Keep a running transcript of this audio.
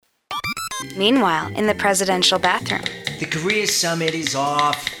Meanwhile, in the presidential bathroom. The Korea summit is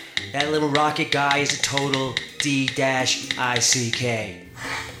off. That little rocket guy is a total D-ICK.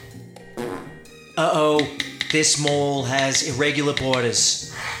 Uh-oh, this mole has irregular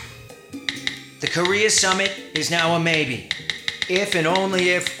borders. The Korea summit is now a maybe. If and only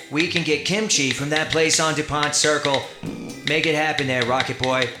if we can get kimchi from that place on DuPont Circle. Make it happen there, Rocket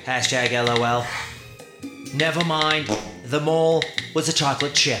Boy. Hashtag LOL. Never mind, the mole was a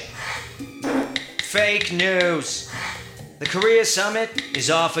chocolate chip. Fake news. The Korea summit is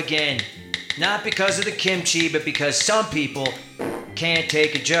off again. Not because of the kimchi, but because some people can't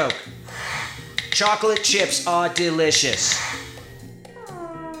take a joke. Chocolate chips are delicious.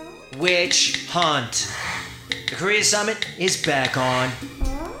 Witch hunt. The Korea summit is back on.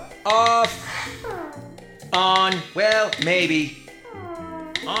 Off. On. Well, maybe.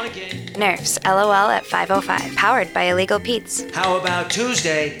 On again. Nerfs, LOL at 5:05. Powered by Illegal Pete's. How about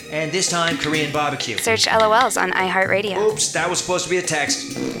Tuesday, and this time Korean barbecue? Search LOLs on iHeartRadio. Oops, that was supposed to be a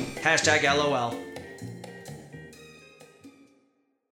text. Hashtag LOL.